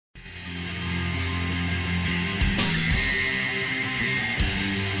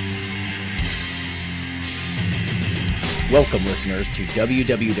Welcome, listeners, to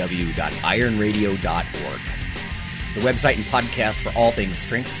www.ironradio.org, the website and podcast for all things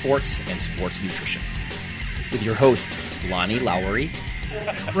strength sports and sports nutrition. With your hosts, Lonnie Lowery.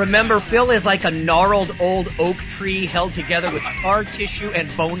 Remember, Phil is like a gnarled old oak tree held together with scar tissue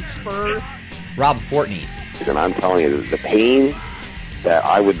and bone spurs. Rob Fortney. And I'm telling you, the pain that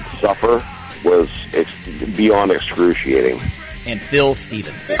I would suffer was beyond excruciating. And Phil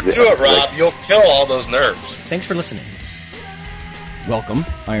Stevens. Do it, Rob. You'll kill all those nerves. Thanks for listening. Welcome,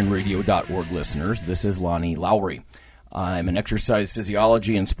 ironradio.org listeners. This is Lonnie Lowery. I'm an exercise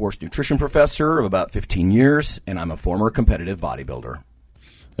physiology and sports nutrition professor of about 15 years, and I'm a former competitive bodybuilder.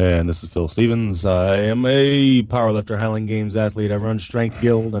 And this is Phil Stevens. I am a powerlifter, Highland Games athlete. I run Strength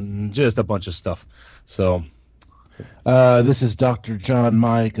Guild and just a bunch of stuff. So, this is Dr. John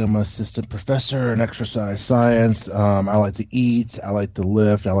Mike. I'm an assistant professor in exercise science. I like to eat. I like to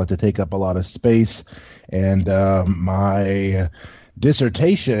lift. I like to take up a lot of space. And my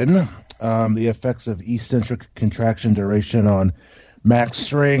dissertation, the effects of eccentric contraction duration on max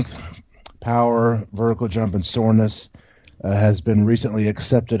strength, power, vertical jump, and soreness, has been recently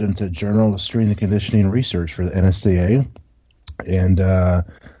accepted into Journal of Strength and Conditioning Research for the NSCA. And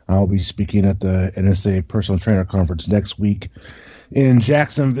I'll be speaking at the NSCA Personal Trainer Conference next week in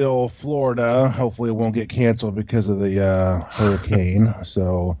Jacksonville, Florida. Hopefully it won't get canceled because of the hurricane.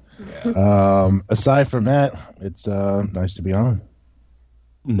 So aside from that, it's nice to be on.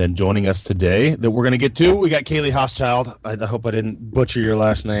 And then joining us today that we're going to get to, we got Kaylee Hochschild. I hope I didn't butcher your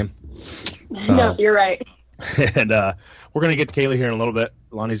last name. No, you're right. And we're going to get to Kaylee here in a little bit.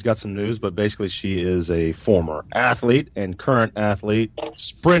 Lonnie's got some news, but basically she is a former athlete and current athlete,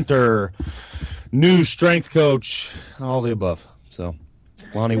 sprinter, new strength coach, all the above. So,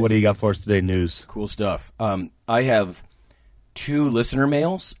 Lonnie, what do you got for us today, news? Cool stuff. I have 2 listener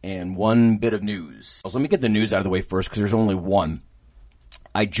mails and 1 bit of news. So let me get the news out of the way first because there's only one.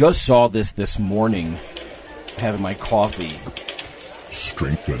 I just saw this morning having my coffee.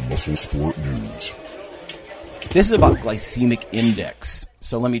 Strength and muscle sport news. This is about glycemic index.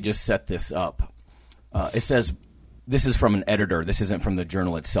 So let me just set this up. It says, this is from an editor. This isn't from the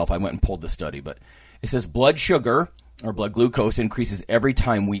journal itself. I went and pulled the study, but it says blood sugar or blood glucose increases every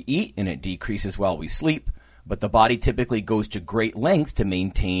time we eat and it decreases while we sleep. But the body typically goes to great lengths to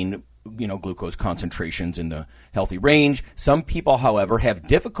maintain, glucose concentrations in the healthy range. Some people, however, have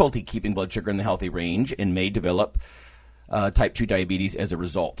difficulty keeping blood sugar in the healthy range and may develop type 2 diabetes as a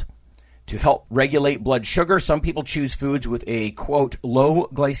result. To help regulate blood sugar, some people choose foods with a, quote, low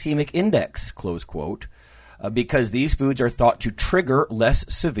glycemic index, close quote, because these foods are thought to trigger less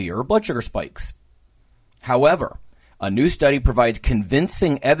severe blood sugar spikes. However, a new study provides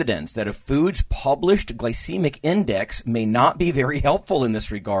convincing evidence that a food's published glycemic index may not be very helpful in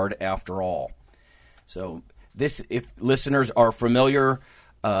this regard after all. So this, if listeners are familiar,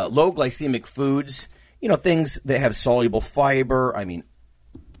 low glycemic foods, things that have soluble fiber,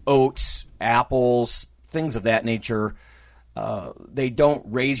 oats, apples, things of that nature, they don't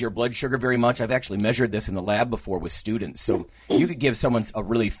raise your blood sugar very much. I've actually measured this in the lab before with students. So you could give someone a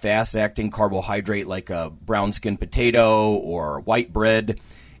really fast-acting carbohydrate like a brown-skinned potato or white bread,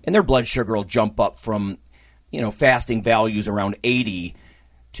 and their blood sugar will jump up from, fasting values around 80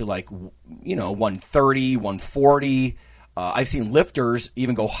 to 130, 140. I've seen lifters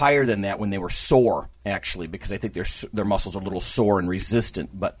even go higher than that when they were sore, actually, because I think their muscles are a little sore and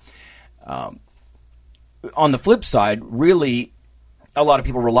resistant. But on the flip side, really, a lot of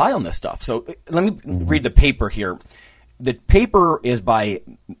people rely on this stuff. So let me read the paper here. The paper is by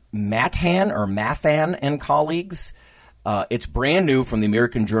Mathan and colleagues. It's brand new from the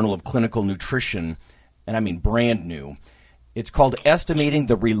American Journal of Clinical Nutrition, and I mean brand new. It's called Estimating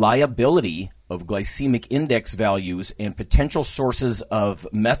the Reliability of Glycemic Index Values and Potential Sources of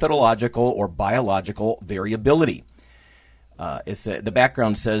Methodological or Biological Variability. The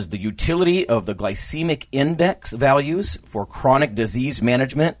background says the utility of the glycemic index values for chronic disease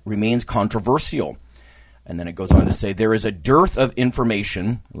management remains controversial. And then it goes on to say there is a dearth of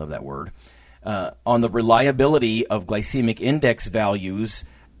information, I love that word, on the reliability of glycemic index values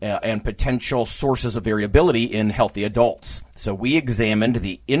and potential sources of variability in healthy adults. So we examined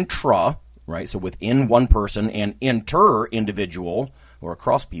the intra, right, so within one person, and inter-individual, or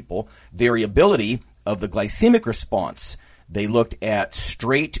across people, variability of the glycemic response. They looked at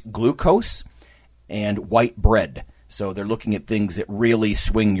straight glucose and white bread. So they're looking at things that really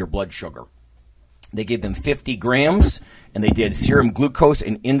swing your blood sugar. They gave them 50 grams, and they did serum glucose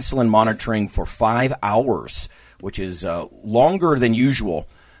and insulin monitoring for 5 hours, which is longer than usual.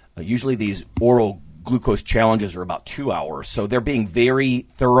 Usually these oral glucose challenges are about 2 hours. So they're being very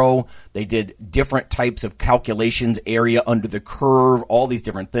thorough. They did different types of calculations, area under the curve, all these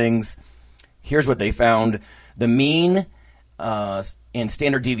different things. Here's what they found. The mean and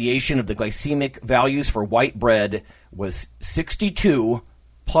standard deviation of the glycemic values for white bread was 62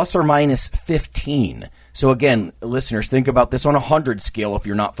 plus or minus 15. So again, listeners, think about this on a 100 scale if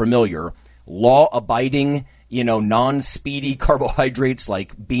you're not familiar. Law-abiding, non-speedy carbohydrates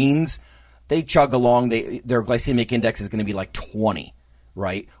like beans, they chug along. Their glycemic index is going to be like 20,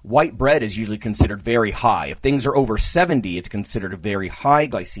 right? White bread is usually considered very high. If things are over 70, it's considered a very high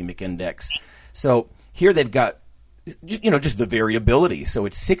glycemic index. So here they've got, just the variability. So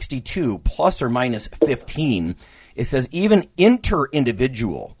it's 62 plus or minus 15. It says even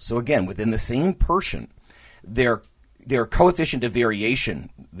inter-individual, so again, within the same person, their coefficient of variation,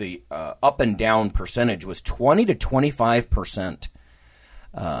 the up and down percentage, was 20 to 25%.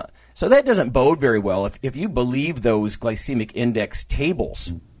 So that doesn't bode very well. If you believe those glycemic index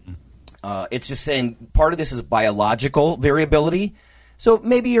tables, it's just saying part of this is biological variability. So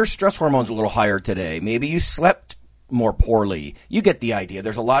maybe your stress hormone's a little higher today. Maybe you slept more poorly. You get the idea.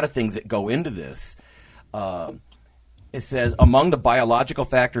 There's a lot of things that go into this. It says, among the biological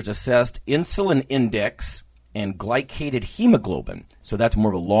factors assessed, insulin index and glycated hemoglobin, so that's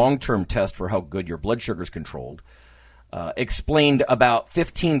more of a long-term test for how good your blood sugar is controlled, explained about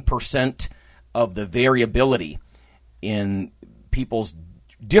 15% of the variability in people's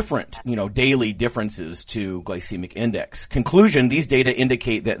different, daily differences to glycemic index. Conclusion, these data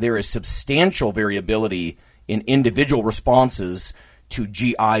indicate that there is substantial variability in individual responses to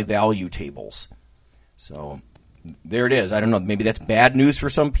GI value tables. So there it is. I don't know. Maybe that's bad news for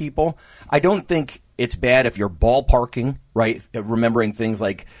some people. I don't think it's bad if you're ballparking, right? Remembering things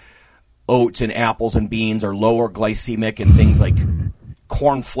like oats and apples and beans are lower glycemic and things like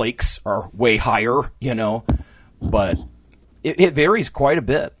cornflakes are way higher, But it varies quite a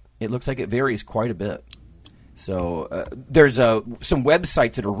bit. It looks like it varies quite a bit. So there's some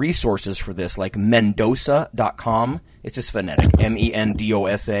websites that are resources for this, like Mendoza.com. It's just phonetic,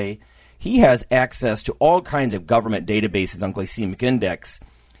 Mendosa. He has access to all kinds of government databases on glycemic index.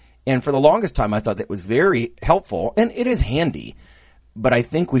 And for the longest time, I thought that was very helpful, and it is handy. But I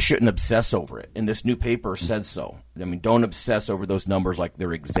think we shouldn't obsess over it. And this new paper says so. I mean, don't obsess over those numbers like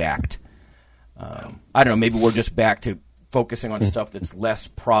they're exact. I don't know, maybe we're just back to focusing on stuff that's less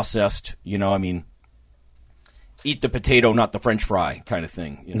processed, eat the potato, not the French fry kind of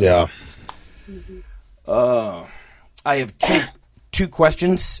thing. Yeah. I have two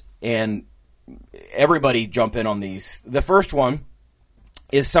questions, and everybody jump in on these. The first one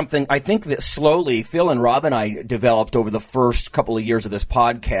is something I think that slowly Phil and Rob and I developed over the first couple of years of this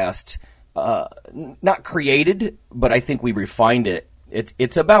podcast. Not created, but I think we refined it.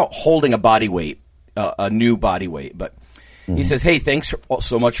 It's about holding a body weight, a new body weight. But he says, hey, thanks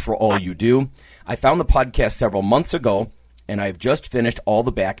so much for all you do. I found the podcast several months ago, and I've just finished all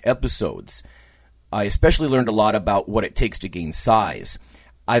the back episodes. I especially learned a lot about what it takes to gain size.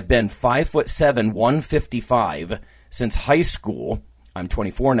 I've been 5'7", 155 since high school. I'm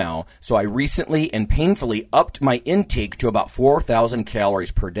 24 now, so I recently and painfully upped my intake to about 4,000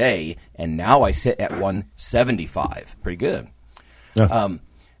 calories per day, and now I sit at 175. Pretty good. Yeah.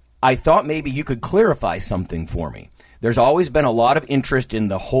 I thought maybe you could clarify something for me. There's always been a lot of interest in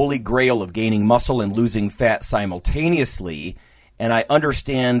the holy grail of gaining muscle and losing fat simultaneously, and I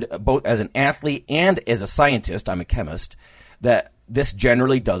understand both as an athlete and as a scientist, I'm a chemist, that this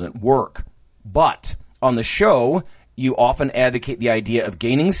generally doesn't work. But on the show, you often advocate the idea of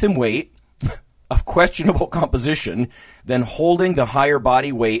gaining some weight of questionable composition, then holding the higher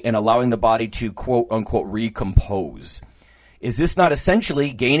body weight and allowing the body to quote-unquote recompose. Is this not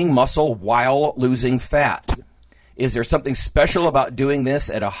essentially gaining muscle while losing fat? Is there something special about doing this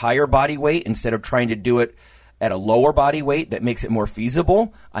at a higher body weight instead of trying to do it at a lower body weight that makes it more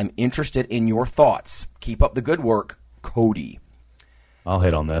feasible? I'm interested in your thoughts. Keep up the good work, Cody. I'll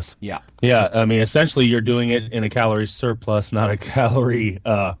hit on this. Yeah. Yeah, I mean, essentially you're doing it in a calorie surplus, not a calorie,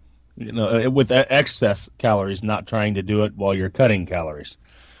 with excess calories, not trying to do it while you're cutting calories.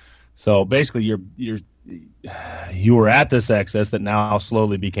 So basically you were at this excess that now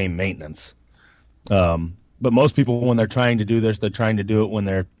slowly became maintenance. But most people, when they're trying to do this, they're trying to do it when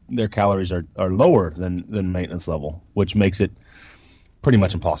their calories are lower than maintenance level, which makes it pretty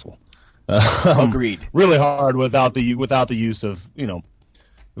much impossible. Agreed. Really hard without the use of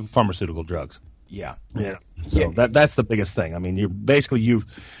pharmaceutical drugs. Yeah. Yeah. So that's the biggest thing. I mean, you're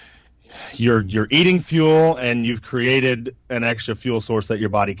eating fuel, and you've created an extra fuel source that your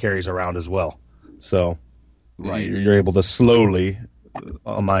body carries around as well. So right. You're able to slowly,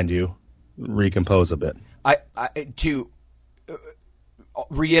 mind you, recompose a bit. To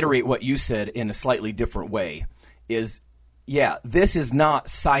reiterate what you said in a slightly different way is, this is not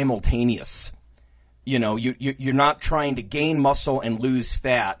simultaneous. You're not trying to gain muscle and lose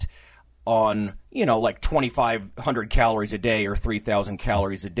fat on, like 2,500 calories a day or 3,000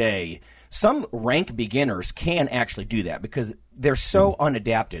 calories a day. Some rank beginners can actually do that because they're so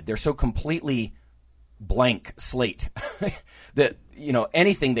unadapted. They're so completely blank slate that,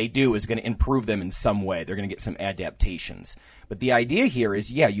 anything they do is going to improve them in some way. They're going to get some adaptations. But the idea here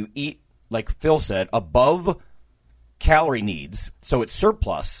is, you eat, like Phil said, above calorie needs, so it's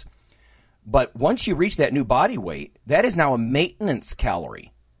surplus. But once you reach that new body weight, that is now a maintenance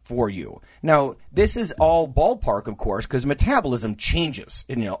calorie for you. Now, this is all ballpark, of course, because metabolism changes,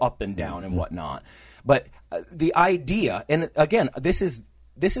 up and down and whatnot. But the idea, and again, this is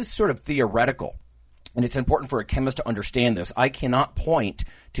sort of theoretical, and it's important for a chemist to understand this. I cannot point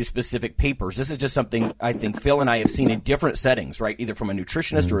to specific papers. This is just something I think Phil and I have seen in different settings, right? Either from a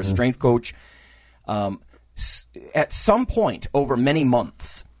nutritionist or a strength coach. At some point over many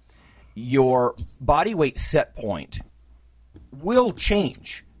months, your body weight set point will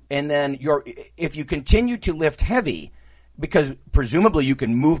change. And then if you continue to lift heavy, because presumably you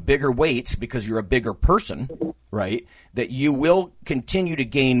can move bigger weights because you're a bigger person, right, that you will continue to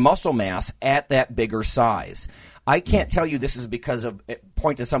gain muscle mass at that bigger size. I can't tell you this is because of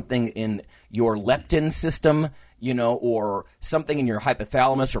point to something in your leptin system, or something in your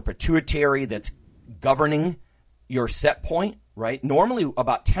hypothalamus or pituitary that's governing your set point, right? Normally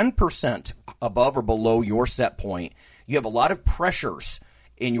about 10% above or below your set point, you have a lot of pressures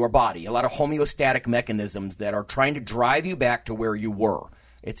in your body, a lot of homeostatic mechanisms that are trying to drive you back to where you were.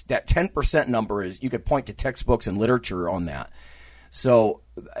 It's that 10% number is, you could point to textbooks and literature on that. So,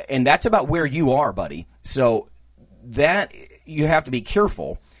 and that's about where you are, buddy. So that you have to be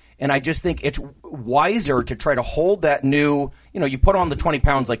careful. And I just think it's wiser to try to hold that new, you put on the 20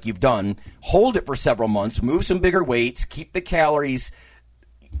 pounds like you've done, hold it for several months, move some bigger weights, keep the calories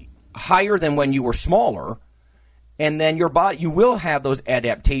higher than when you were smaller, and then your body, you will have those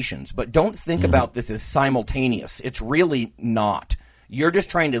adaptations. But don't think about this as simultaneous. It's really not. You're just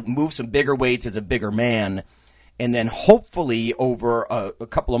trying to move some bigger weights as a bigger man, and then hopefully over a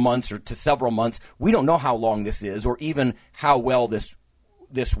couple of months or to several months, we don't know how long this is or even how well this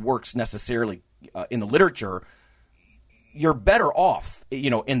works necessarily in the literature, you're better off,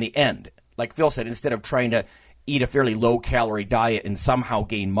 in the end. Like Phil said, instead of trying to eat a fairly low-calorie diet and somehow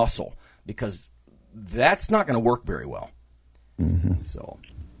gain muscle, because that's not going to work very well. So,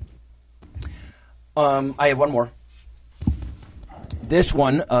 I have one more. This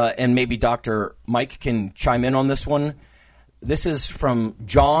one, and maybe Dr. Mike can chime in on this one. This is from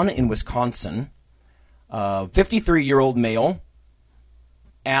John in Wisconsin, 53-year-old male.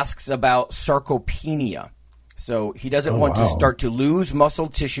 Asks about sarcopenia. So he doesn't want to start to lose muscle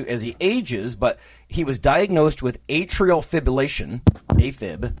tissue as he ages, but he was diagnosed with atrial fibrillation,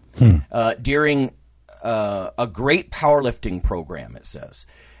 AFib, during a great powerlifting program, it says.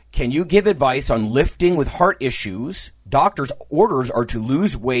 Can you give advice on lifting with heart issues? Doctors' orders are to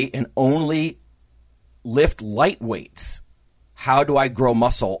lose weight and only lift light weights. How do I grow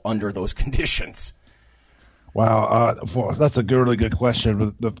muscle under those conditions? Wow, that's a really good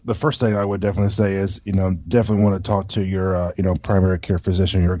question. The first thing I would definitely say is, definitely want to talk to your, primary care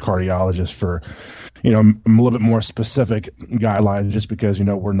physician, your cardiologist for, a little bit more specific guidelines, just because,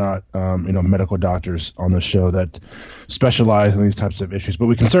 we're not, medical doctors on the show that specialize in these types of issues. But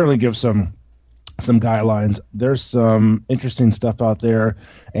we can certainly give some guidelines. There's some interesting stuff out there,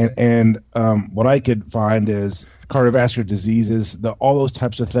 and what I could find is cardiovascular diseases, all those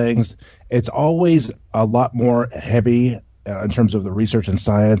types of things. It's always a lot more heavy in terms of the research and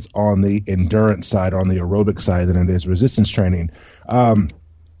science on the endurance side, on the aerobic side, than it is resistance training.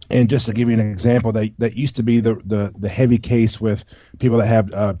 And just to give you an example, that used to be the heavy case with people that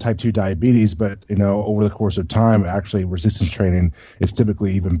have type 2 diabetes, but over the course of time, actually resistance training is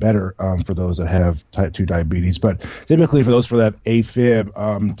typically even better for those that have type 2 diabetes. But typically for those for that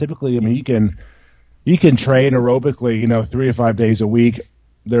AFib, typically, you can train aerobically, 3 to 5 days a week.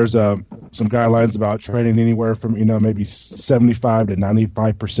 There's some guidelines about training anywhere from maybe 75 to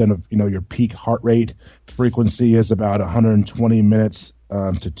 95% of your peak heart rate. Frequency is about 120 minutes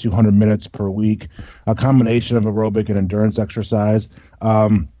to 200 minutes per week. A combination of aerobic and endurance exercise.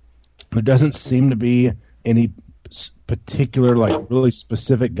 There doesn't seem to be any particular really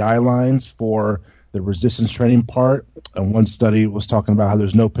specific guidelines for the resistance training part. And one study was talking about how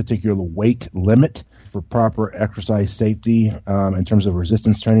there's no particular weight limit for proper exercise safety in terms of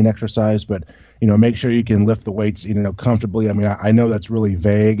resistance training exercise, but make sure you can lift the weights comfortably. I mean, I know that's really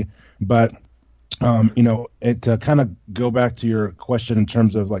vague, but to kind of go back to your question in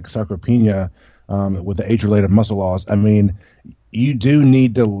terms of like sarcopenia with the age-related muscle loss, I mean, you do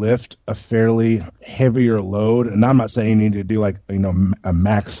need to lift a fairly heavier load, and I'm not saying you need to do like a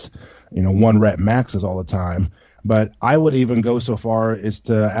max, 1 rep maxes all the time, but I would even go so far as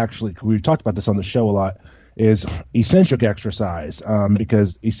to actually, we've talked about this on the show a lot, is eccentric exercise,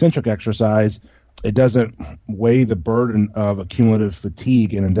 because eccentric exercise, it doesn't weigh the burden of accumulative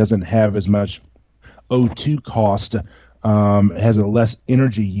fatigue, and it doesn't have as much O2 cost, has a less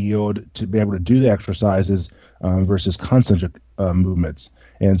energy yield to be able to do the exercises versus concentric movements.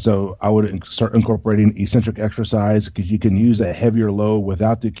 And so I would start incorporating eccentric exercise because you can use a heavier load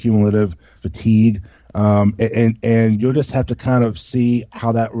without the cumulative fatigue. And you'll just have to kind of see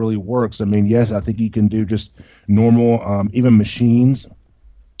how that really works. I mean, yes, I think you can do just normal, even machines.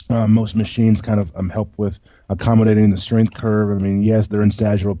 Most machines kind of help with accommodating the strength curve. I mean, yes, they're in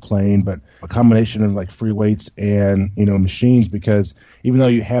sagittal plane, but a combination of like free weights and, machines, because even though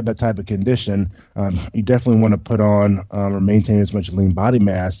you have that type of condition, you definitely want to put on or maintain as much lean body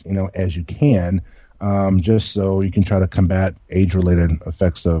mass, as you can, just so you can try to combat age-related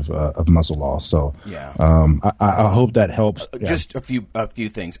effects of muscle loss. So yeah. I hope that helps. Just a few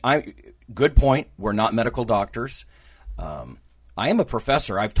things. Good point. We're not medical doctors. I am a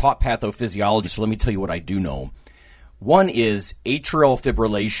professor. I've taught pathophysiology, so let me tell you what I do know. One is atrial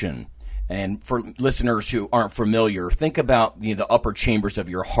fibrillation. And for listeners who aren't familiar, think about the upper chambers of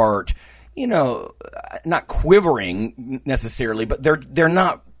your heart, not quivering necessarily, but they're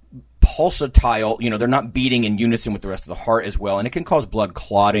not pulsatile, they're not beating in unison with the rest of the heart as well, and it can cause blood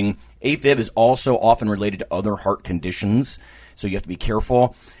clotting. AFib is also often related to other heart conditions, so you have to be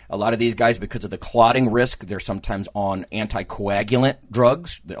careful. A lot of these guys, because of the clotting risk, they're sometimes on anticoagulant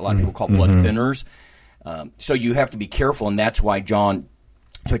drugs that a lot of people call blood thinners. So you have to be careful, and that's why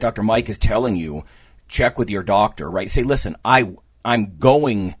Dr. Mike is telling you, check with your doctor, right? Say, listen, I'm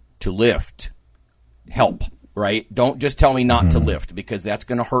going to lift. Help, right? Don't just tell me not to lift, because that's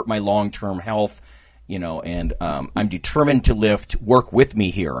going to hurt my long-term health, and I'm determined to lift. Work with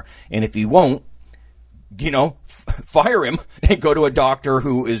me here. And if you won't, fire him and go to a doctor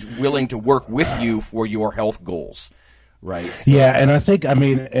who is willing to work with you for your health goals, right? So, yeah, and I think,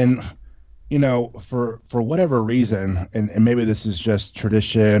 for whatever reason, and maybe this is just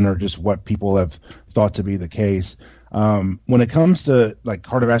tradition or just what people have thought to be the case, when it comes to like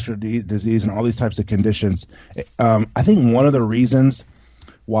cardiovascular disease and all these types of conditions, I think one of the reasons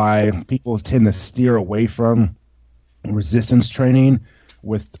why people tend to steer away from resistance training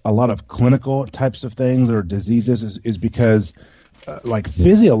with a lot of clinical types of things or diseases is because like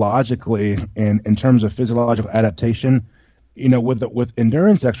physiologically and in terms of physiological adaptation, with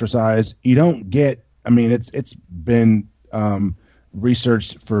endurance exercise, you don't get, it's been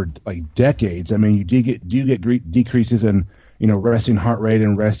researched for like decades. You do get decreases in, resting heart rate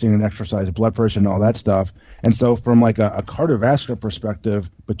and resting and exercise blood pressure and all that stuff. And so from like a cardiovascular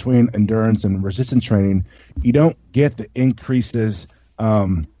perspective between endurance and resistance training, you don't get the increases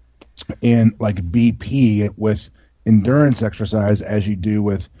in like BP with endurance exercise as you do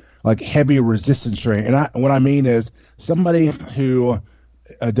with like heavy resistance training. And what I mean is somebody who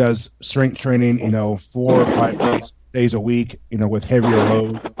does strength training, 4 or 5 days a week, with heavier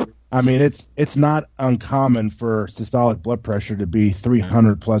load. It's not uncommon for systolic blood pressure to be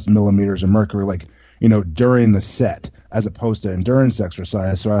 300 plus millimeters of mercury, like, during the set, as opposed to endurance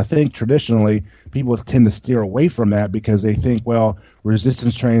exercise. So I think traditionally people tend to steer away from that because they think, well,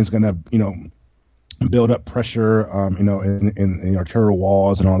 resistance training is going to, build up pressure, in arterial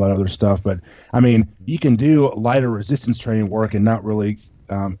walls and all that other stuff. But you can do lighter resistance training work and not really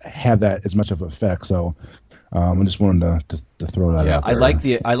have that as much of an effect. So I just wanted to throw that out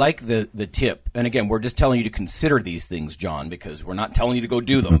there. I like the tip. And again, we're just telling you to consider these things, John, because we're not telling you to go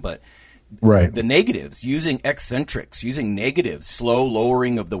do them, but right. The negatives, using eccentrics, using negatives, slow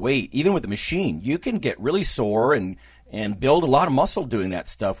lowering of the weight, even with the machine, you can get really sore and build a lot of muscle doing that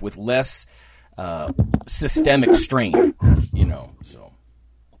stuff with less systemic strain, so.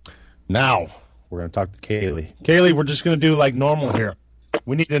 Now we're going to talk to Kaylee. Kaylee, we're just going to do like normal here.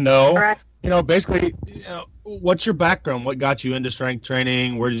 We need to know, basically, what's your background? What got you into strength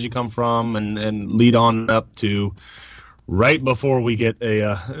training? Where did you come from? And lead on up to right before we get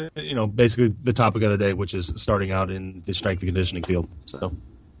basically the topic of the day, which is starting out in the strength and conditioning field. So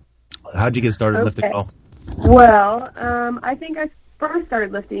how'd you get started lifting at all? Well, I think I first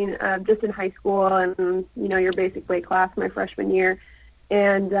started lifting just in high school and, your basic weight class my freshman year.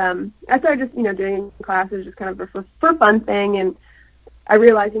 And I started just, doing classes just kind of for a fun thing. And I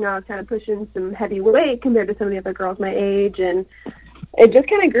realized, I was kind of pushing some heavy weight compared to some of the other girls my age. And it just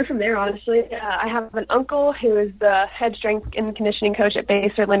kind of grew from there, honestly. I have an uncle who is the head strength and conditioning coach at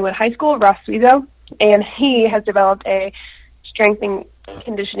Basehor Linwood High School, Ross Suizo, and he has developed a strength and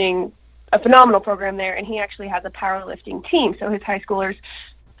conditioning, a phenomenal program there, and he actually has a powerlifting team. So his high schoolers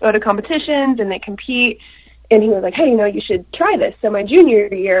go to competitions and they compete, and he was like, hey, you should try this. So my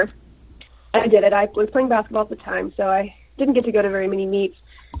junior year, I did it. I was playing basketball at the time, so I didn't get to go to very many meets.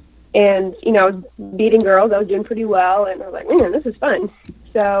 And, I was beating girls. I was doing pretty well. And I was like, man, this is fun.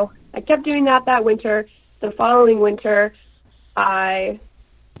 So I kept doing that winter. The following winter, first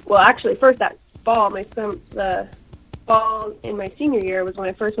that fall, the fall in my senior year was when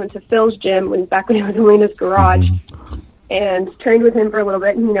I first went to Phil's gym, back when he was in Lena's garage, and trained with him for a little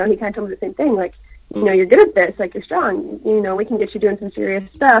bit. And, he kind of told me the same thing, like, you're good at this. Like, you're strong. We can get you doing some serious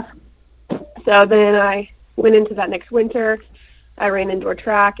stuff. So then I went into that next winter. I ran indoor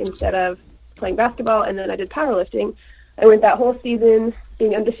track instead of playing basketball, and then I did powerlifting. I went that whole season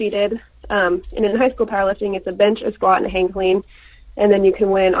being undefeated. And in high school powerlifting, it's a bench, a squat, and a hang clean, and then you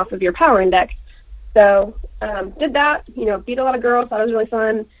can win off of your power index. So did that, beat a lot of girls, thought it was really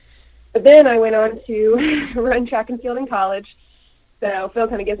fun. But then I went on to run track and field in college. So Phil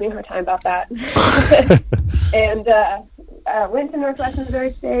kind of gives me a hard time about that. And went to Northwest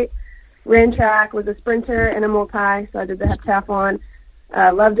Missouri State. Ran track, was a sprinter and a multi, so I did the heptathlon.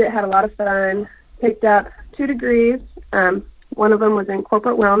 Loved it, had a lot of fun. Picked up 2 degrees. One of them was in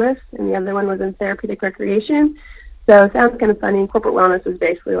corporate wellness, and the other one was in therapeutic recreation. So it sounds kind of funny. Corporate wellness was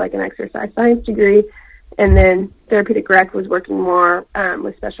basically like an exercise science degree, and then therapeutic rec was working more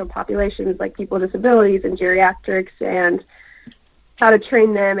with special populations like people with disabilities and geriatrics, and how to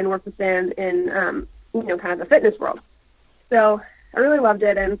train them and work with them in, kind of the fitness world. So I really loved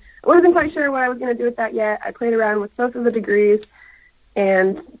it, and I wasn't quite sure what I was going to do with that yet. I played around with both of the degrees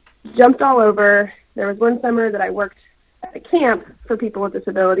and jumped all over. There was one summer that I worked at a camp for people with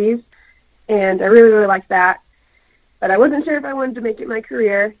disabilities, and I really, really liked that. But I wasn't sure if I wanted to make it my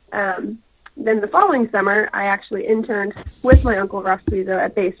career. Then the following summer, I actually interned with my uncle, Ross Suizo,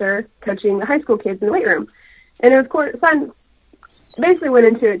 at Basehor, coaching the high school kids in the weight room. And it was fun. Basically went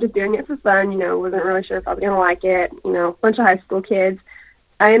into it just doing it for fun, wasn't really sure if I was going to like it, a bunch of high school kids.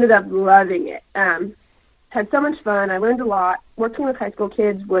 I ended up loving it. Had so much fun. I learned a lot. Working with high school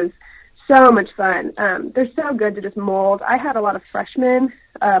kids was so much fun. They're so good to just mold. I had a lot of freshmen.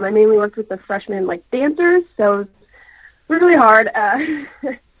 I mainly worked with the freshmen, like dancers, so it was really hard.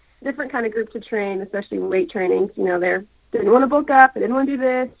 Different kind of group to train, especially weight training. They didn't want to bulk up. They didn't want to do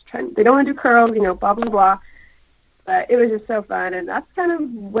this. They don't want to do curls, blah, blah, blah. But it was just so fun, and that's kind of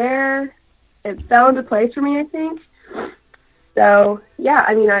where it fell into place for me, I think. So, yeah,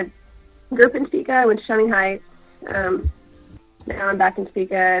 I grew up in Topeka. I went to Shining Heights. Now I'm back in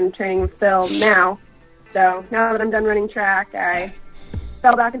Topeka and training with Phil now. So now that I'm done running track, I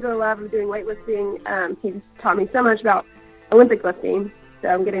fell back into the love of doing weightlifting. He's taught me so much about Olympic lifting, so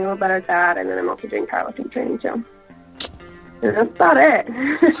I'm getting a little better at that, and then I'm also doing powerlifting training, too. And that's about it.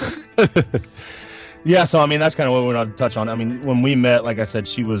 Yeah, so, that's kind of what we want to touch on. When we met, like I said,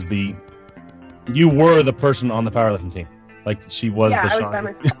 you were the person on the powerlifting team. Like, she was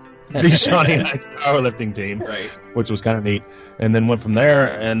the Shawnee Heights powerlifting team, right? Which was kind of neat. And then went from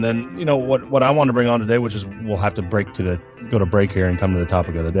there. And then, what I want to bring on today, which is we'll have to go to break here and come to the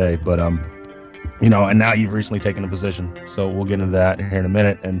topic of the day. But, and now you've recently taken a position. So we'll get into that here in a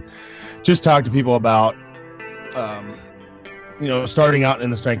minute. And just talk to people about, starting out in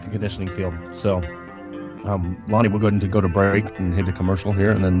the strength and conditioning field. So, Lonnie, we're going to go to break and hit a commercial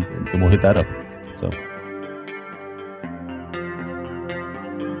here, and then we'll hit that up. So.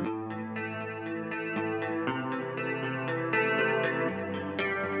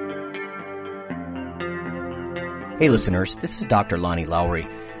 Hey listeners, this is Dr. Lonnie Lowry.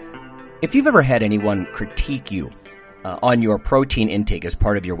 If you've ever had anyone critique you on your protein intake as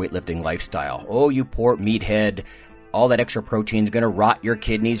part of your weightlifting lifestyle, oh, you poor meathead, all that extra protein is going to rot your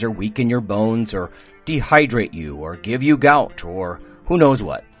kidneys or weaken your bones or dehydrate you or give you gout or who knows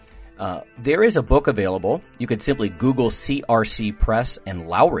what. There is a book available. You could simply Google CRC Press and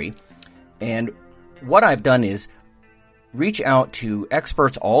Lowry. And what I've done is reach out to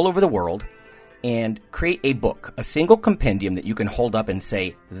experts all over the world and create a book, a single compendium that you can hold up and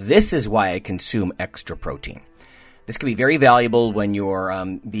say, this is why I consume extra protein. This can be very valuable when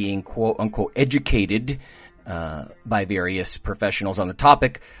you're being quote-unquote educated by various professionals on the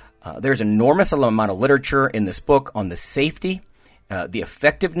topic. There's an enormous amount of literature in this book on the safety the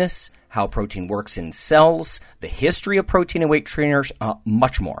effectiveness, how protein works in cells, the history of protein and weight trainers,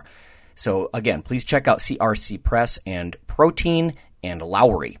 much more. So again, please check out CRC Press and Protein and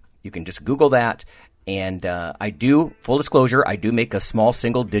Lowry. You can just Google that. And I do, full disclosure, I do make a small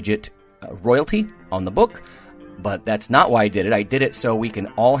single-digit royalty on the book, but that's not why I did it. I did it so we can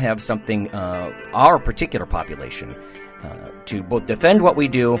all have something, our particular population, to both defend what we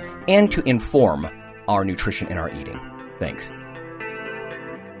do and to inform our nutrition and our eating. Thanks.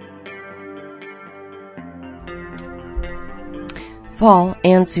 Fall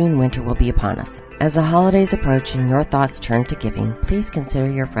and soon winter will be upon us. As the holidays approach and your thoughts turn to giving, please consider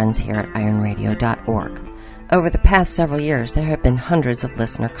your friends here at ironradio.org. Over the past several years, there have been hundreds of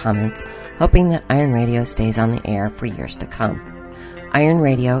listener comments hoping that Iron Radio stays on the air for years to come. Iron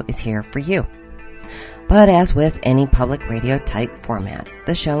Radio is here for you. But as with any public radio type format,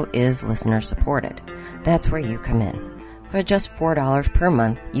 the show is listener supported. That's where you come in. For just $4 per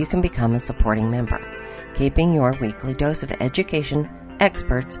month, you can become a supporting member, keeping your weekly dose of education,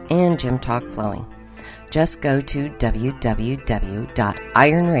 experts, and gym talk flowing. Just go to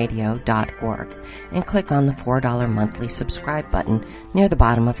www.ironradio.org and click on the $4 monthly subscribe button near the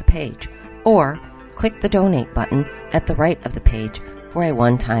bottom of the page, or click the donate button at the right of the page for a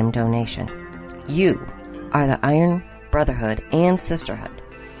one-time donation. You are the Iron Brotherhood and Sisterhood.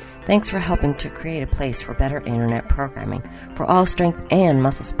 Thanks for helping to create a place for better internet programming for all strength and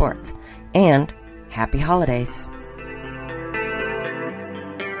muscle sports. And happy holidays.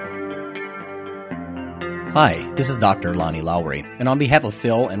 Hi, this is Dr. Lonnie Lowry, and on behalf of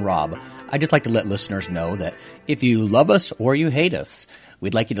Phil and Rob, I'd just like to let listeners know that if you love us or you hate us,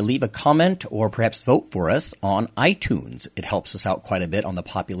 we'd like you to leave a comment or perhaps vote for us on iTunes. It helps us out quite a bit on the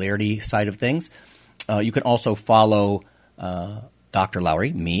popularity side of things. You can also follow Dr.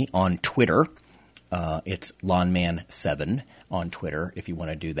 Lowry, me, on Twitter. It's Lawnman7 on Twitter if you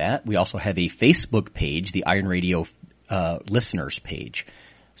want to do that. We also have a Facebook page, the Iron Radio listeners page.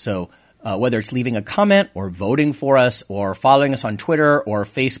 So whether it's leaving a comment or voting for us or following us on Twitter or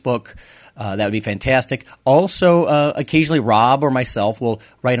Facebook, that would be fantastic. Also, occasionally Rob or myself will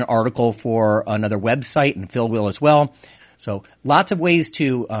write an article for another website, and Phil will as well. So lots of ways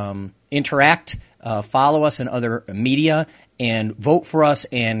to interact, follow us in other media, and vote for us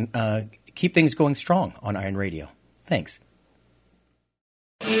and keep things going strong on Iron Radio. Thanks.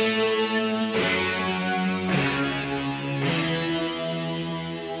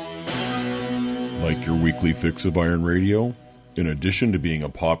 Like your weekly fix of Iron Radio? In addition to being a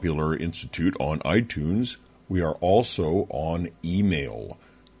popular institute on iTunes, we are also on email.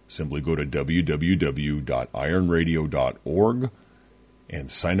 Simply go to www.ironradio.org and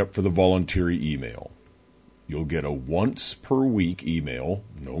sign up for the voluntary email. You'll get a once-per-week email,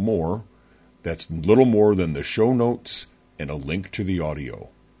 no more, that's little more than the show notes and a link to the audio.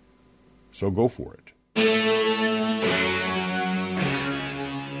 So go for it.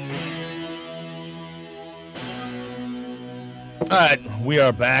 All right, we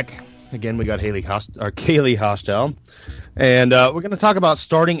are back. Again, we got Kaylee Hostel. And we're going to talk about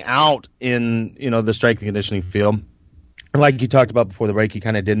starting out in, the strength and conditioning field. Like you talked about before the break, you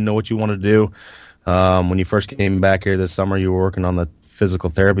kind of didn't know what you wanted to do. When you first came back here this summer, you were working on the physical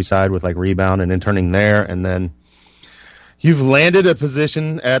therapy side with like rebound and interning there. And then you've landed a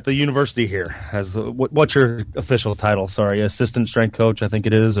position at the university here. As what's your official title? Sorry, assistant strength coach, I think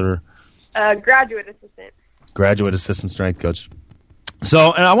it is, or graduate assistant. Graduate assistant strength coach.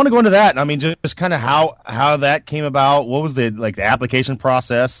 So, and I want to go into that. I mean, just kind of how that came about. What was the application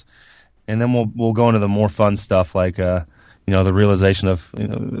process, and then we'll go into the more fun stuff like the realization of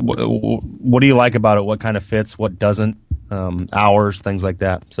what do you like about it, what kind of fits, what doesn't, hours, things like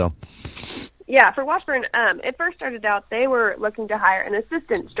that. So. Yeah, for Washburn, it first started out they were looking to hire an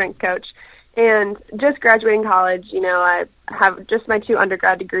assistant strength coach, and just graduating college. I have just my 2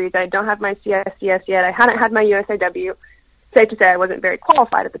 undergrad degrees. I don't have my CSCS yet. I hadn't had my USIW. Safe to say I wasn't very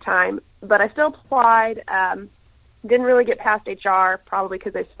qualified at the time, but I still applied. Didn't really get past HR, probably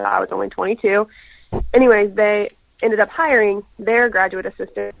because they saw I was only 22. Anyways, they ended up hiring their graduate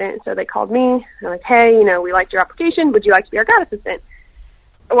assistant, so they called me. They're like, hey, we liked your application. Would you like to be our grad assistant?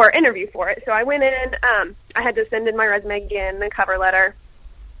 Or interview for it. So I went in. I had to send in my resume again, the cover letter,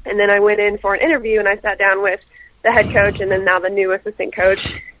 and then I went in for an interview, and I sat down with the head coach and then now the new assistant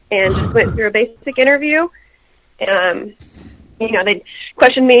coach and just went through a basic interview. They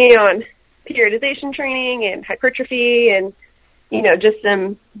questioned me on periodization training and hypertrophy and, just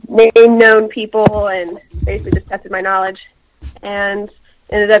some name-known people, and basically just tested my knowledge and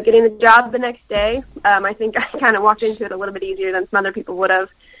ended up getting the job the next day. I think I kind of walked into it a little bit easier than some other people would have.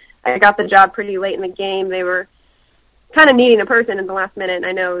 I got the job pretty late in the game. They were kind of needing a person at the last minute. And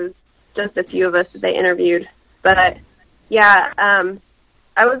I know it was just a few of us that they interviewed, but yeah,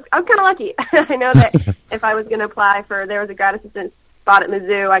 I was kind of lucky. I know that if I was going to apply there was a grad assistant spot at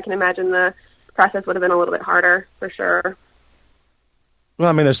Mizzou, I can imagine the process would have been a little bit harder for sure. Well,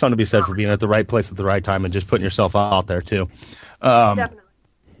 I mean, there's something to be said for being at the right place at the right time and just putting yourself out there too. Definitely.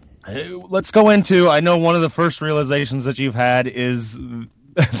 Let's go into, I know one of the first realizations that you've had is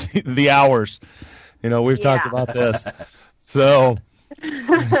the hours. We've talked about this. So.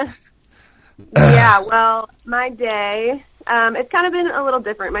 Yeah, well, my day, it's kind of been a little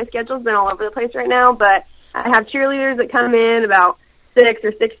different. My schedule's been all over the place right now, but I have cheerleaders that come in about 6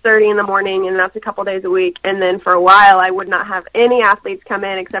 or 6:30 in the morning, and that's a couple days a week. And then for a while, I would not have any athletes come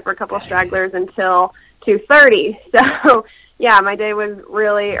in except for a couple of stragglers until 2:30. So, yeah, my day was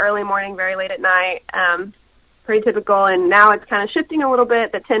really early morning, very late at night, pretty typical. And now it's kind of shifting a little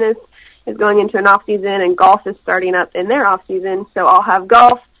bit. The tennis is going into an off season, and golf is starting up in their off season. So I'll have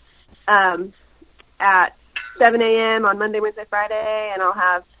golf at 7 a.m. on Monday, Wednesday, Friday, and I'll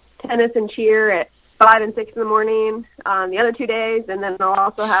have tennis and cheer at 5 and 6 in the morning on the other 2 days, and then I'll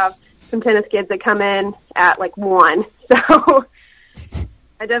also have some tennis kids that come in at 1. So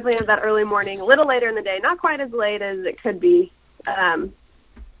I definitely have that early morning, a little later in the day, not quite as late as it could be,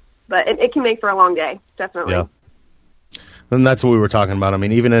 but it can make for a long day, definitely. Yeah. And that's what we were talking about. I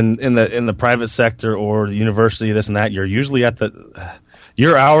mean, even in the private sector or the university, this and that, you're usually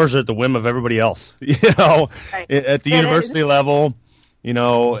your hours are at the whim of everybody else. Right. At the university level,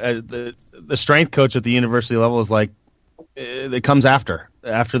 the strength coach at the university level is it comes after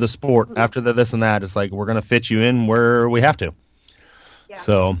the sport, mm-hmm. after the this and that. It's we're going to fit you in where we have to. Yeah.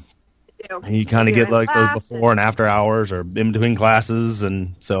 So you kind of get those before and after hours or in between classes.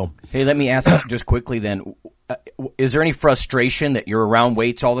 And so. Hey, let me ask just quickly then. Is there any frustration that you're around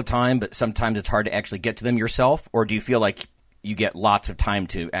weights all the time, but sometimes it's hard to actually get to them yourself? Or do you feel like you get lots of time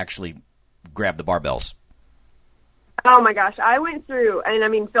to actually grab the barbells? Oh my gosh, I went through, and I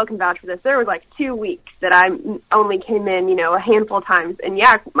mean, Phil can vouch for this, there was 2 weeks that I only came in, a handful of times. And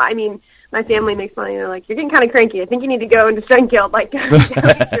yeah, I mean, my family makes fun of me. They're like, you're getting kind of cranky. I think you need to go into strength guild, go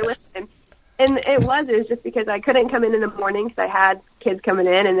get your lifting. And it was just because I couldn't come in the morning because I had kids coming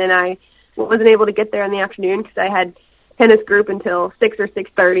in, and then I wasn't able to get there in the afternoon because I had tennis group until 6 or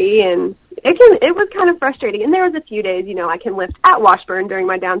 6:30, and it was kind of frustrating. And there was a few days, I can lift at Washburn during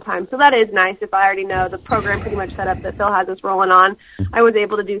my downtime, so that is nice. If I already know the program pretty much set up that Phil has us rolling on, I was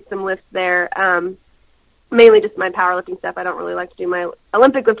able to do some lifts there, mainly just my powerlifting stuff. I don't really like to do my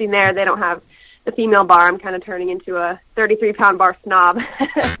Olympic lifting there. They don't have the female bar. I'm kind of turning into a 33-pound bar snob.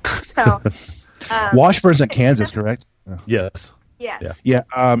 So Washburn's in Kansas, correct? Yes. Yeah. Yeah.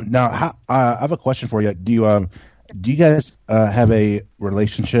 Now, I have a question for you. Do you guys have a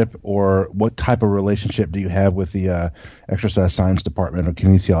relationship, or what type of relationship do you have with the exercise science department or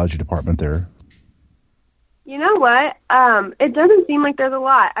kinesiology department there? You know what? It doesn't seem like there's a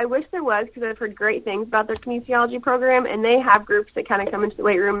lot. I wish there was, because I've heard great things about their kinesiology program, and they have groups that kind of come into the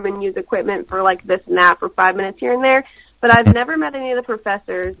weight room and use equipment for this and that for 5 minutes here and there. But I've never met any of the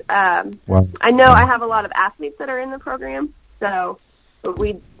professors. Wow. I know I have a lot of athletes that are in the program, but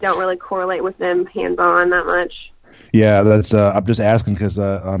we don't really correlate with them hands-on that much. Yeah, that's. I'm just asking because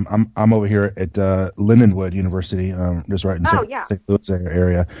I'm over here at Lindenwood University, just right in St. Louis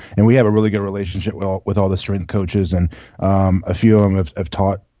area, and we have a really good relationship with all the strength coaches, and a few of them have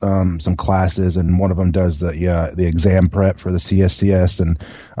taught some classes, and one of them does the exam prep for the CSCS, and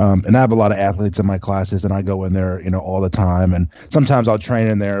I have a lot of athletes in my classes, and I go in there, all the time, and sometimes I'll train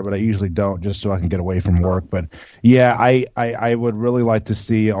in there, but I usually don't, just so I can get away from work. But yeah, I would really like to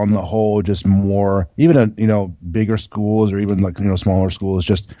see on the whole just more, even bigger schools or even smaller schools,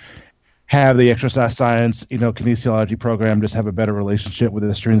 just have the exercise science, kinesiology program, just have a better relationship with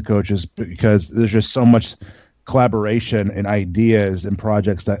the strength coaches, because there's just so much collaboration and ideas and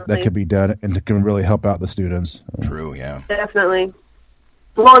projects that could be done and that can really help out the students. True, yeah. Definitely.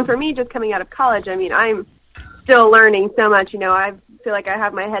 Well, and for me, just coming out of college, I mean, I'm still learning so much. I feel like I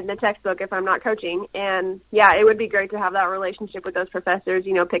have my head in a textbook if I'm not coaching. And, yeah, it would be great to have that relationship with those professors,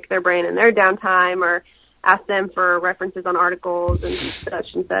 pick their brain in their downtime or ask them for references on articles and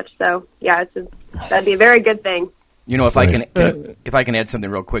such and such. So, yeah, that'd be a very good thing. If I can add something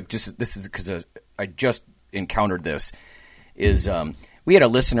real quick, this is because I just encountered this, is we had a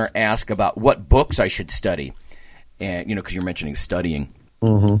listener ask about what books I should study, and because you're mentioning studying,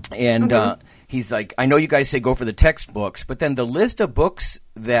 mm-hmm. and he's like, I know you guys say go for the textbooks, but then the list of books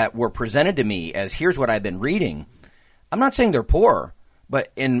that were presented to me as here's what I've been reading, I'm not saying they're poor,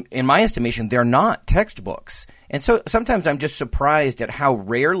 but in my estimation, they're not textbooks. And so sometimes I'm just surprised at how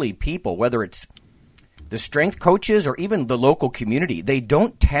rarely people, whether it's the strength coaches or even the local community, they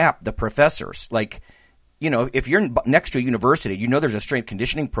don't tap the professors. Like, if you're next to a university, there's a strength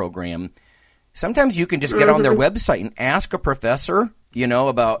conditioning program. Sometimes you can just get on their website and ask a professor,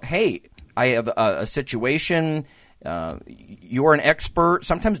 about, hey, I have a situation. You're an expert.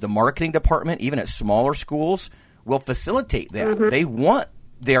 Sometimes the marketing department, even at smaller schools, will facilitate that. They want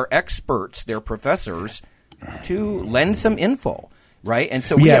their experts, their professors, to lend some info. Right, and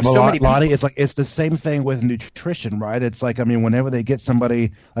so we have so many people. Lonnie, it's the same thing with nutrition, right? It's like, whenever they get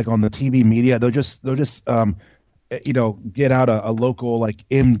somebody like on the TV media, they'll just get out a local like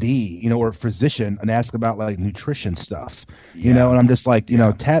MD, or physician and ask about like nutrition stuff, and I'm just like,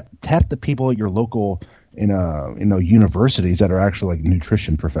 tap the people at your local, universities that are actually like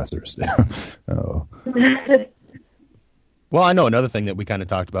nutrition professors. Well, I know another thing that we kind of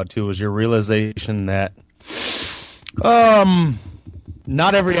talked about too was your realization that,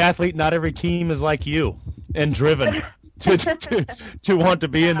 not every athlete, not every team is like you and driven to want to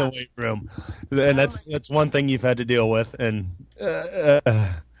be in the weight room, and that's one thing you've had to deal with. And I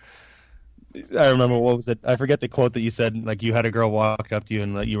remember, what was it? I forget the quote that you said. Like, you had a girl walk up to you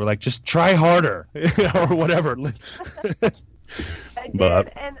and you were like, "Just try harder," or whatever. I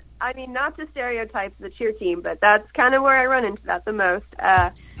did, and I mean, not to stereotype the cheer team, but that's kind of where I run into that the most.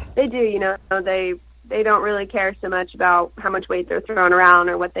 They do, they don't really care so much about how much weight they're throwing around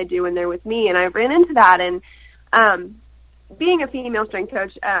or what they do when they're with me, and I've ran into that. And being a female strength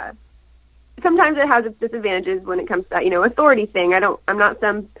coach, sometimes it has its disadvantages when it comes to that, authority thing. I'm not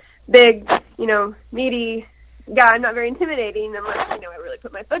some big, meaty guy. I'm not very intimidating. I'm like, I really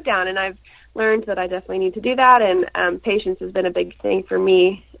put my foot down, and I've learned that I definitely need to do that. And patience has been a big thing for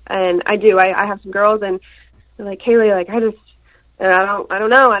me, and I do. I have some girls, and they're like, Kaylee, like, I don't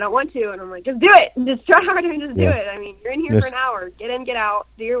know, I don't want to. And I'm like, just do it. Just try harder and just do it. I mean, you're in here for an hour. Get in, get out,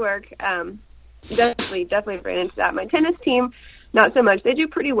 do your work. Definitely ran into that. My tennis team, not so much. They do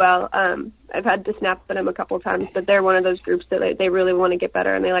pretty well. I've had to snap at them a couple of times, but they're one of those groups that they really want to get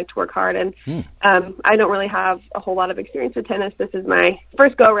better and they like to work hard. And I don't really have a whole lot of experience with tennis. This is my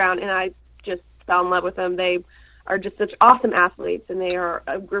first go-around, and I just fell in love with them. They are just such awesome athletes, and they are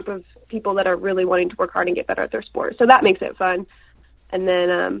a group of people that are really wanting to work hard and get better at their sport. So that makes it fun. And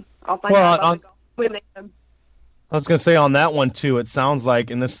then I'll find out about the golf when they come. I was going to say on that one too, it sounds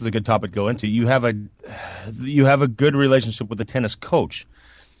like, and this is a good topic to go into, you have a good relationship with the tennis coach.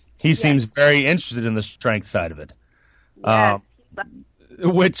 He seems very interested in the strength side of it,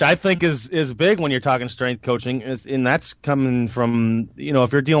 which I think is big when you're talking strength coaching, and that's coming from,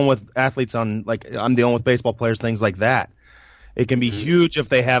 if you're dealing with athletes on, like I'm dealing with baseball players, things like that. It can be huge if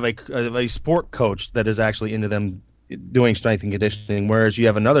they have a sport coach that is actually into them doing strength and conditioning, whereas you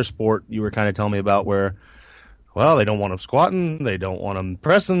have another sport you were kind of telling me about where, well, they don't want them squatting, they don't want them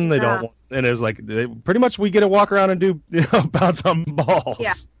pressing, they don't want, and it was like, pretty much we get to walk around and do, bounce on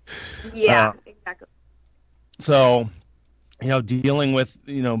balls. Yeah, exactly. So, dealing with,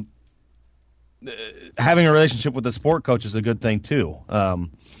 having a relationship with the sport coach is a good thing too.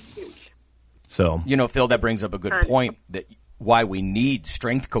 So, Phil, that brings up a good point, that why we need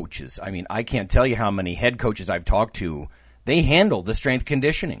strength coaches. I mean, I can't tell you how many head coaches I've talked to. They handle the strength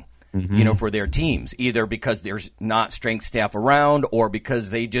conditioning, for their teams, either because there's not strength staff around or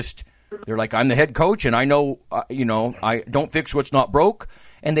because they're like, I'm the head coach and I know, I don't fix what's not broke.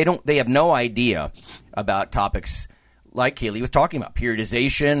 And they have no idea about topics like Kaylee was talking about,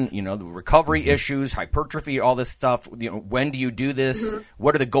 periodization, the recovery issues, hypertrophy, all this stuff. When do you do this?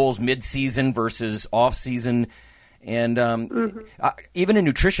 What are the goals mid-season versus off-season? And even in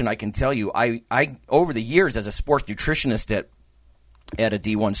nutrition, I can tell you, I over the years as a sports nutritionist at a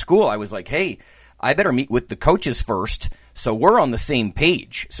D1 school, I was like, hey, I better meet with the coaches first so we're on the same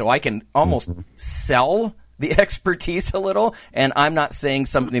page, so I can almost sell the expertise a little, and I'm not saying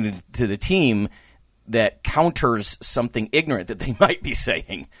something to the team that counters something ignorant that they might be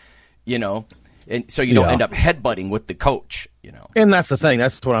saying, and so you don't end up headbutting with the coach, And that's the thing.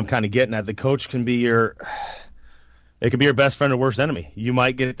 That's what I'm kind of getting at. The coach can be your best friend or worst enemy. You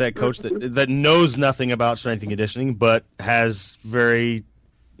might get that coach that knows nothing about strength and conditioning, but is very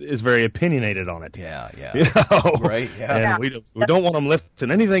opinionated on it. Yeah. Right. Yeah. And we don't want them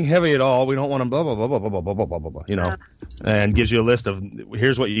lifting anything heavy at all. We don't want them blah blah blah blah blah blah blah blah blah. And gives you a list of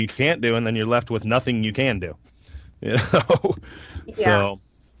here's what you can't do, and then you're left with nothing you can do. So.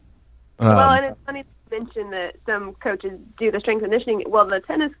 Well, and it's funny to mention that some coaches do the strength and conditioning. Well, the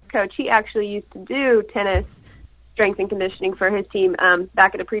tennis coach, he actually used to do tennis strength and conditioning for his team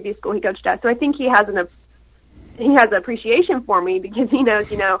back at a previous school he coached at. So I think he has an appreciation for me because he knows,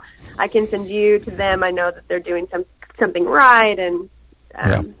 I can send you to them. I know that they're doing something right, and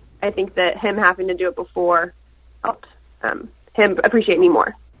I think that him having to do it before helped him appreciate me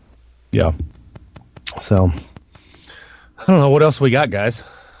more. Yeah. So, I don't know what else we got, guys.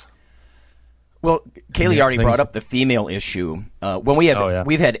 Well, Kaylee already brought up the female issue. When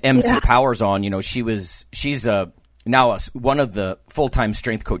we've had MC Powers on, she's now one of the full-time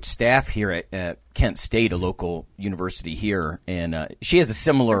strength coach staff here at Kent State, a local university here, and she has a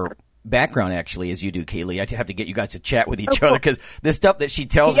similar background actually as you do, Kaylee. I have to get you guys to chat with each other because the stuff that she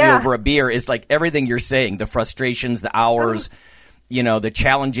tells me over a beer is like everything you're saying, the frustrations, the hours, the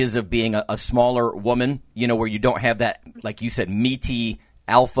challenges of being a smaller woman, where you don't have that, like you said, meaty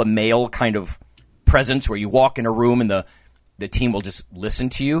alpha male kind of presence where you walk in a room and the team will just listen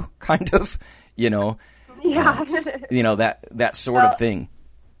to you, kind of, that sort of thing.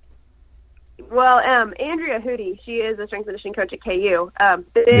 Well, Andrea Hootie, she is a strength conditioning coach at KU,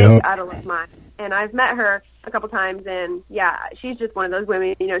 big idol of mine, and I've met her a couple times, and she's just one of those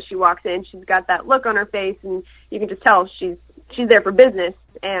women. She walks in, she's got that look on her face, and you can just tell she's there for business,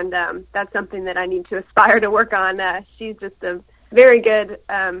 and that's something that I need to aspire to work on. She's just a very good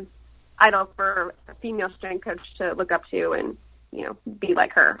idol for a female strength coach to look up to, and be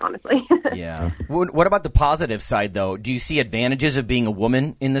like her, honestly. Yeah. What about the positive side, though? Do you see advantages of being a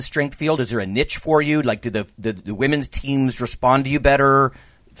woman in the strength field? Is there a niche for you? Like, do the women's teams respond to you better?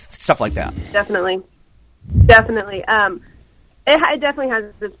 Stuff like that. Definitely. It definitely has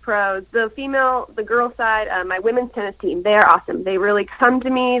its pros. The girl side, my women's tennis team, they are awesome. They really come to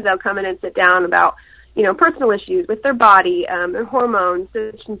me. They'll come in and sit down about, personal issues with their body, their hormones,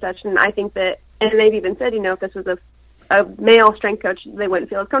 such and such. And I think that, and they've even said, if this was a male strength coach, they wouldn't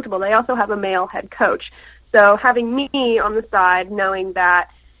feel as comfortable. They also have a male head coach. So having me on the side, knowing that,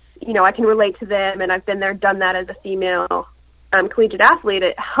 I can relate to them, and I've been there, done that as a female collegiate athlete,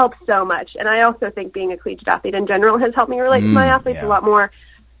 it helps so much. And I also think being a collegiate athlete in general has helped me relate to my athletes a lot more.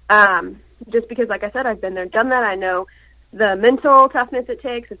 Just because, like I said, I've been there, done that. I know the mental toughness it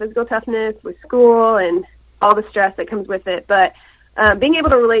takes, the physical toughness with school and all the stress that comes with it. But being able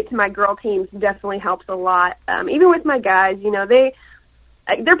to relate to my girl teams definitely helps a lot. Even with my guys,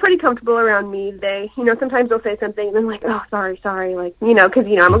 they're pretty comfortable around me. They, sometimes they'll say something and I'm like, oh, sorry, like, because,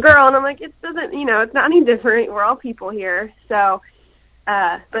 I'm a girl, and I'm like, it doesn't, it's not any different. We're all people here. So,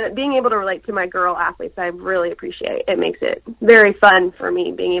 but being able to relate to my girl athletes, I really appreciate. It makes it very fun for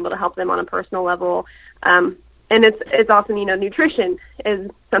me, being able to help them on a personal level. And it's awesome, nutrition is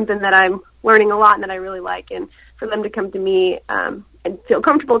something that I'm learning a lot and that I really like. And for them to come to me and feel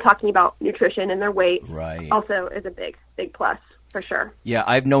comfortable talking about nutrition and their weight also is a big, big plus for sure. Yeah,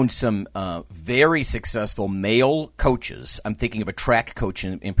 I've known some very successful male coaches. I'm thinking of a track coach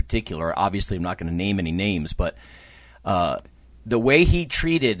in particular. Obviously, I'm not going to name any names, but the way he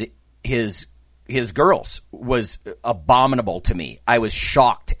treated his girls was abominable to me. I was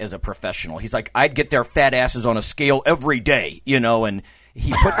shocked as a professional. He's like, I'd get their fat asses on a scale every day, and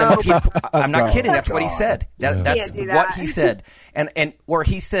he put them. I'm not kidding. That's what he said. That's what he said. And where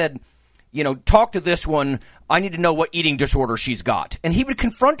he said, talk to this one. I need to know what eating disorder she's got. And he would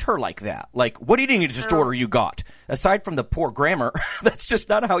confront her like that. Like, what eating disorder you got? Aside from the poor grammar, that's just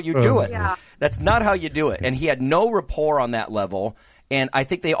not how you do it. Yeah. That's not how you do it. And he had no rapport on that level. And I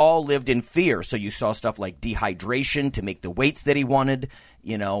think they all lived in fear. So you saw stuff like dehydration to make the weights that he wanted,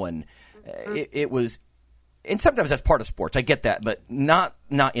 and it was – and sometimes that's part of sports. I get that, but not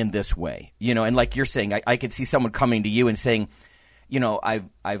in this way, And like you're saying, I could see someone coming to you and saying,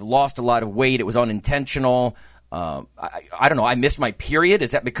 I've lost a lot of weight. It was unintentional. I don't know. I missed my period.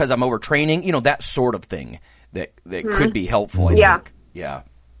 Is that because I'm overtraining? That sort of thing that could be helpful. I think. Yeah.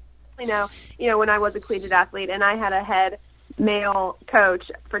 When I was a collegiate athlete and I had a head male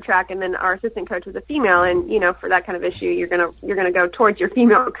coach for track, and then our assistant coach was a female, and for that kind of issue, you're gonna go towards your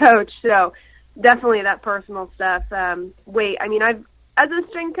female coach. So definitely that personal stuff. Weight. I mean, as a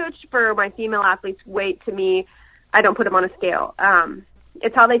strength coach for my female athletes, weight to me, I don't put them on a scale.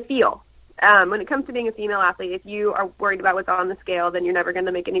 It's how they feel. When it comes to being a female athlete, if you are worried about what's on the scale, then you're never going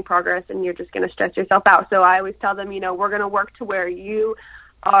to make any progress, and you're just going to stress yourself out. So I always tell them, we're going to work to where you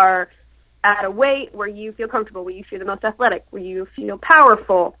are at a weight where you feel comfortable, where you feel the most athletic, where you feel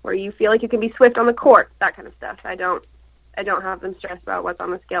powerful, where you feel like you can be swift on the court, that kind of stuff. I don't have them stressed about what's on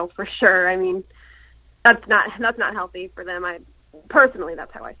the scale for sure. I mean, that's not healthy for them. Personally,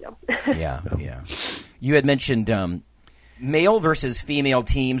 that's how I feel. Yeah. You had mentioned male versus female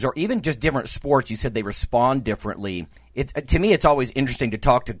teams, or even just different sports. You said they respond differently. To me, it's always interesting to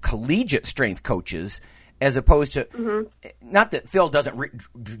talk to collegiate strength coaches as opposed to, not that Phil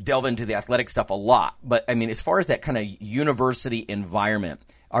doesn't delve into the athletic stuff a lot, but I mean, as far as that kind of university environment,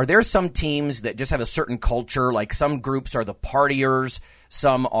 Are there some teams that just have a certain culture? Like some groups are the partiers,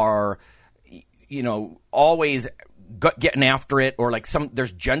 some are, always getting after it, or like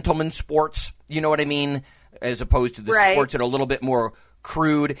there's gentleman sports, you know what I mean, as opposed to the sports that are a little bit more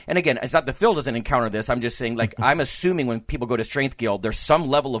crude. And again, it's not the Phil doesn't encounter this. I'm just saying, like, I'm assuming when people go to Strength Guild, there's some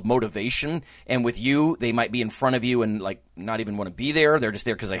level of motivation. And with you, they might be in front of you and like not even want to be there. They're just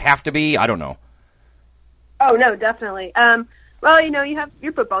there because they have to be. I don't know. Oh no, definitely. Well, you have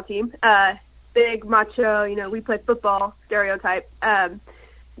your football team, big macho. We play football stereotype.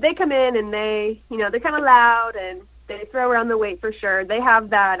 They come in and they're kind of loud and they throw around the weight for sure. They have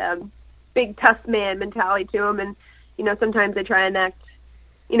that big tough man mentality to them, and sometimes they try and act,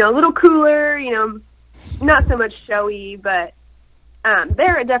 a little cooler, not so much showy, but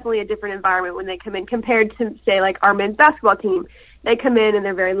they're definitely a different environment when they come in compared to, say, like our men's basketball team. They come in and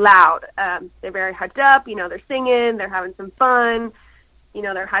they're very loud. They're very hyped up. They're singing. They're having some fun.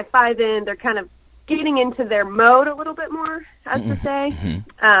 They're high-fiving. They're kind of getting into their mode a little bit more, as to say.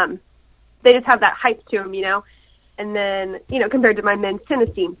 They just have that hype to them, And then, compared to my men's tennis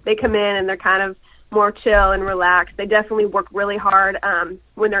team, they come in and they're kind of more chill and relaxed. They definitely work really hard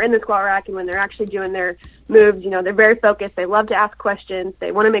when they're in the squat rack and when they're actually doing their moves. They're very focused. They love to ask questions.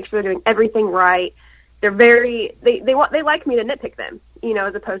 They want to make sure they're doing everything right. They're very they like me to nitpick them,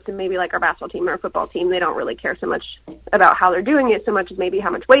 as opposed to maybe like our basketball team or our football team. They don't really care so much about how they're doing it so much as maybe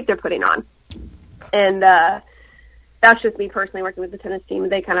how much weight they're putting on. And that's just me personally working with the tennis team.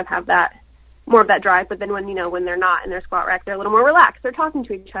 They kind of have that more of that drive. But then when they're not in their squat rack, they're a little more relaxed. They're talking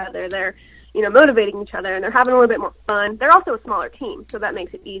to each other. They're motivating each other, and they're having a little bit more fun. They're also a smaller team, so that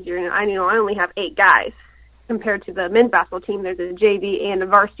makes it easier. I only have 8 guys compared to the men's basketball team. There's a JV and a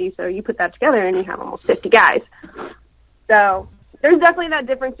varsity, so you put that together and you have almost 50 guys. So there's definitely that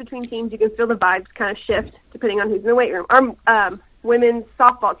difference between teams. You can feel the vibes kind of shift depending on who's in the weight room. Our women's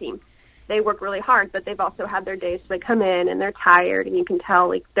softball team, they work really hard, but they've also had their days so they come in and they're tired, and you can tell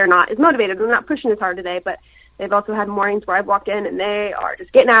like they're not as motivated. They're not pushing as hard today, but they've also had mornings where I've walked in and they are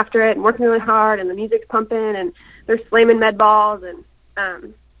just getting after it and working really hard, and the music's pumping and they're slamming med balls,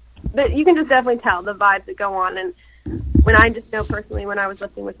 and but you can just definitely tell the vibes that go on. And when I just know personally, when I was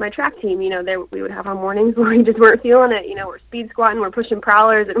lifting with my track team, we would have our mornings where we just weren't feeling it. We're speed squatting, we're pushing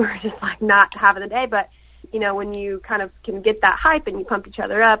prowlers, and we're just like not having a day. But when you kind of can get that hype and you pump each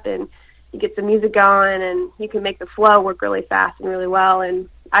other up and you get some music going and you can make the flow work really fast and really well. And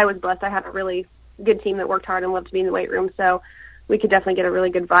I was blessed. I had a really good team that worked hard and loved to be in the weight room, so we could definitely get a really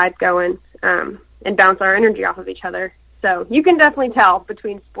good vibe going and bounce our energy off of each other. So you can definitely tell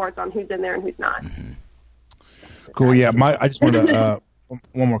between sports on who's in there and who's not. Cool. Yeah. I just want to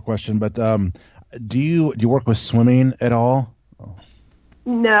one more question, but do you work with swimming at all?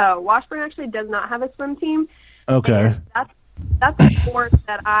 No, Washburn actually does not have a swim team. Okay. That's a sport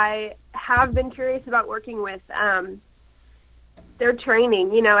that I have been curious about working with. Their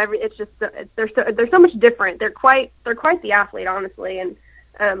training, it's just they're so much different. They're quite the athlete, honestly. And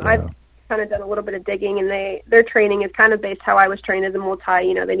I've kind of done a little bit of digging, and their training is kind of based how I was trained as a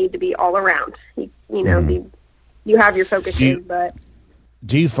multi. They need to be all around. You have your focuses, but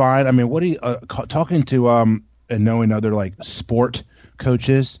do you find? I mean, what do you talking to and knowing other like sport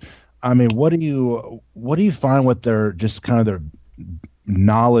coaches? I mean, what do you find what their just kind of their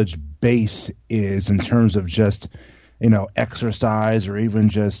knowledge base is in terms of just exercise, or even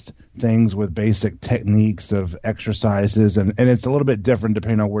just things with basic techniques of exercises, and it's a little bit different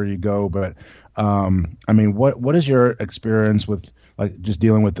depending on where you go. But I mean, what is your experience with like just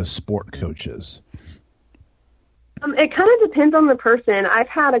dealing with the sport coaches? It kind of depends on the person. I've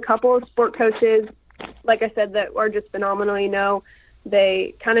had a couple of sport coaches, like I said, that are just phenomenal.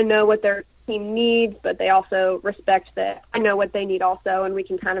 They kind of know what their team needs, but they also respect that I know what they need also, and we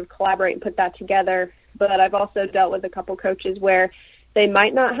can kind of collaborate and put that together. But I've also dealt with a couple coaches where they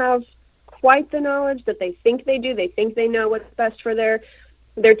might not have quite the knowledge that they think they do. They think they know what's best for their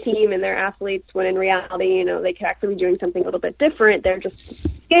team and their athletes, when in reality, they could actually be doing something a little bit different. They're just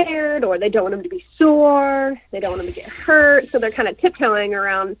scared, or they don't want them to be sore. They don't want them to get hurt. So they're kind of tiptoeing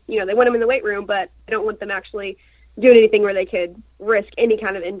around, they want them in the weight room, but they don't want them actually doing anything where they could risk any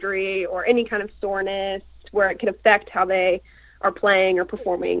kind of injury or any kind of soreness where it could affect how they are playing or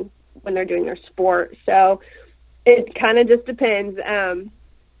performing when they're doing their sport. So it kind of just depends.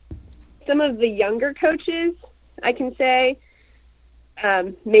 Some of the younger coaches, I can say,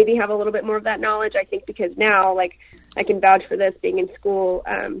 maybe have a little bit more of that knowledge, I think, because now, like, I can vouch for this being in school.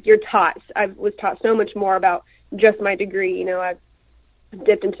 You're taught. I was taught so much more about just my degree. I've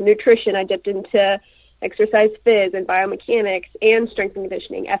dipped into nutrition. I dipped into exercise phys and biomechanics and strength and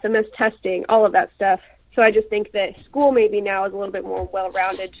conditioning, FMS testing, all of that stuff. So I just think that school maybe now is a little bit more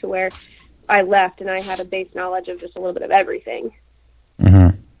well-rounded to where I left and I had a base knowledge of just a little bit of everything.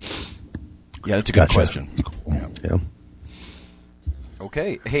 Mm-hmm. Yeah, that's a good question. Yeah.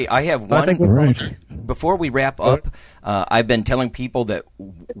 Okay. Hey, I have one. I think we're right. Before we wrap up, I've been telling people that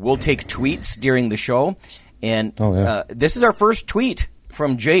we'll take tweets during the show, and this is our first tweet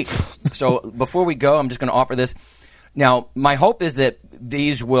from Jake. So before we go, I'm just going to offer this. Now, my hope is that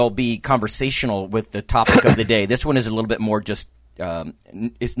these will be conversational with the topic of the day. This one is a little bit more just,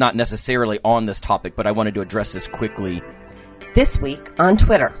 it's not necessarily on this topic, but I wanted to address this quickly. This week on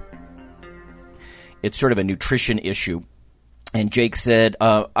Twitter. It's sort of a nutrition issue. And Jake said,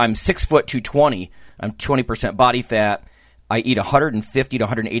 I'm 6 foot 220. I'm 20% body fat. I eat 150 to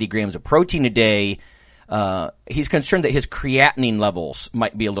 180 grams of protein a day. He's concerned that his creatinine levels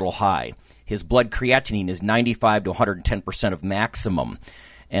might be a little high. His blood creatinine is 95 to 110% of maximum.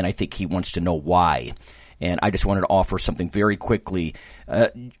 And I think he wants to know why. And I just wanted to offer something very quickly.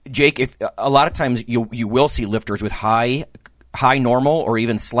 Jake, if a lot of times you will see lifters with high normal or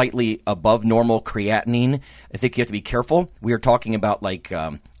even slightly above normal creatinine. I think you have to be careful. We are talking about like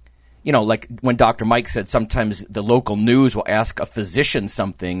when Dr. Mike said sometimes the local news will ask a physician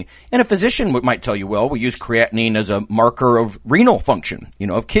something, and a physician might tell you, well, we use creatinine as a marker of renal function,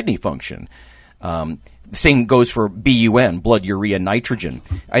 of kidney function. The same goes for BUN, blood urea nitrogen.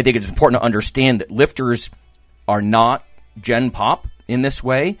 I think it's important to understand that lifters are not Gen Pop in this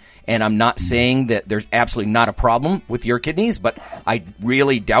way, and I'm not saying that there's absolutely not a problem with your kidneys, but I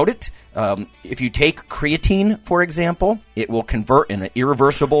really doubt it. If you take creatine, for example, it will convert in an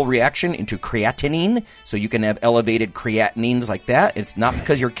irreversible reaction into creatinine, so you can have elevated creatinines like that. It's not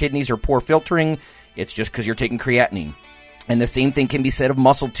because your kidneys are poor filtering, it's just because you're taking creatinine. And the same thing can be said of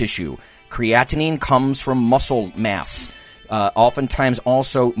muscle tissue. Creatinine comes from muscle mass. Oftentimes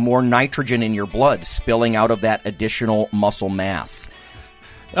also more nitrogen in your blood spilling out of that additional muscle mass.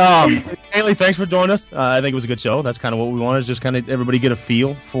 Haley, thanks for joining us. I think it was a good show. That's kind of what we wanted, is just kind of everybody get a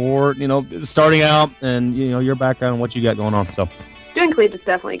feel for, starting out and, your background and what you got going on. So Doing collegiate is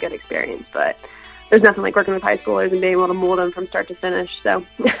definitely a good experience, but there's nothing like working with high schoolers and being able to mold them from start to finish. So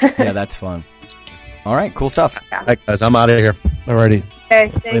yeah, that's fun. All right, cool stuff. Yeah. All right, guys, I'm out of here. Alrighty. Okay,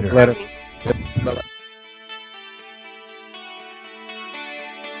 thanks. Later. Yep. Bye-bye.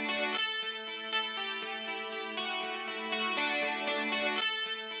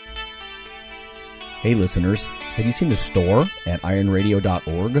 Hey listeners, have you seen the store at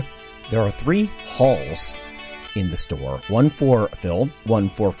ironradio.org? There are 3 halls in the store. One for Phil, one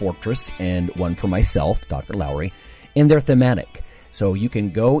for Fortress, and one for myself, Dr. Lowry, and they're thematic. So you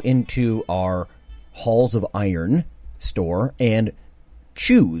can go into our Halls of Iron store and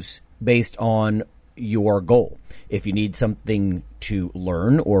choose based on your goal. If you need something to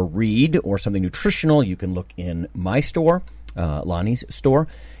learn or read or something nutritional, you can look in my store, Lonnie's store.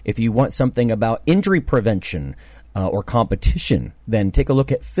 If you want something about injury prevention or competition, then take a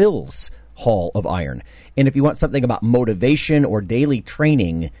look at Phil's Hall of Iron. And if you want something about motivation or daily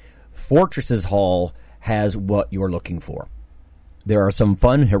training, Fortress's Hall has what you're looking for. There are some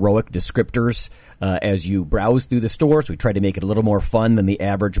fun, heroic descriptors as you browse through the stores. We try to make it a little more fun than the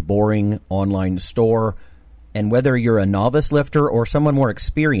average boring online store. And whether you're a novice lifter or someone more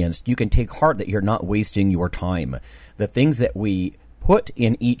experienced, you can take heart that you're not wasting your time. The things that we put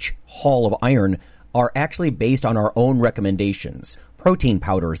in each Hall of Iron are actually based on our own recommendations. Protein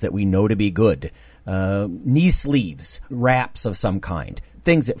powders that we know to be good, knee sleeves, wraps of some kind,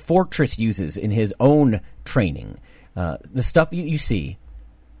 things that Fortress uses in his own training. The stuff you see,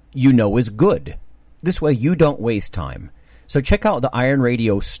 is good. This way you don't waste time. So check out the Iron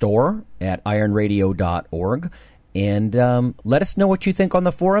Radio store at ironradio.org and let us know what you think on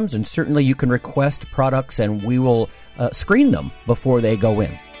the forums, and certainly you can request products and we will screen them before they go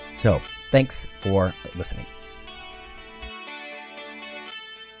in. So thanks for listening.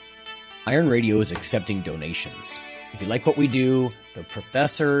 Iron Radio is accepting donations. If you like what we do, the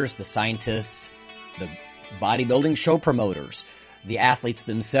professors, the scientists, the bodybuilding show promoters, the athletes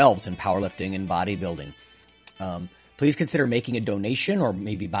themselves in powerlifting and bodybuilding, please consider making a donation or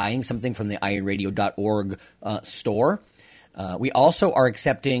maybe buying something from the ironradio.org store. We also are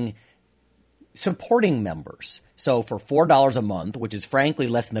accepting supporting members. So for $4 a month, which is frankly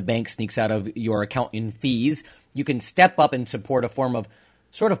less than the bank sneaks out of your account in fees, you can step up and support a form of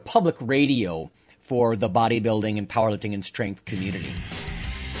sort of public radio for the bodybuilding and powerlifting and strength community.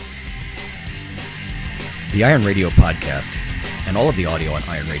 The Iron Radio podcast and all of the audio on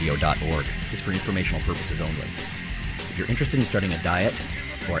ironradio.org is for informational purposes only. If you're interested in starting a diet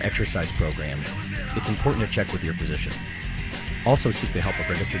or exercise program, it's important to check with your physician. Also seek the help of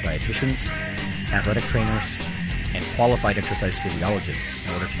registered dietitians, athletic trainers, and qualified exercise physiologists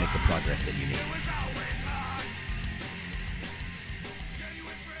in order to make the progress that you need.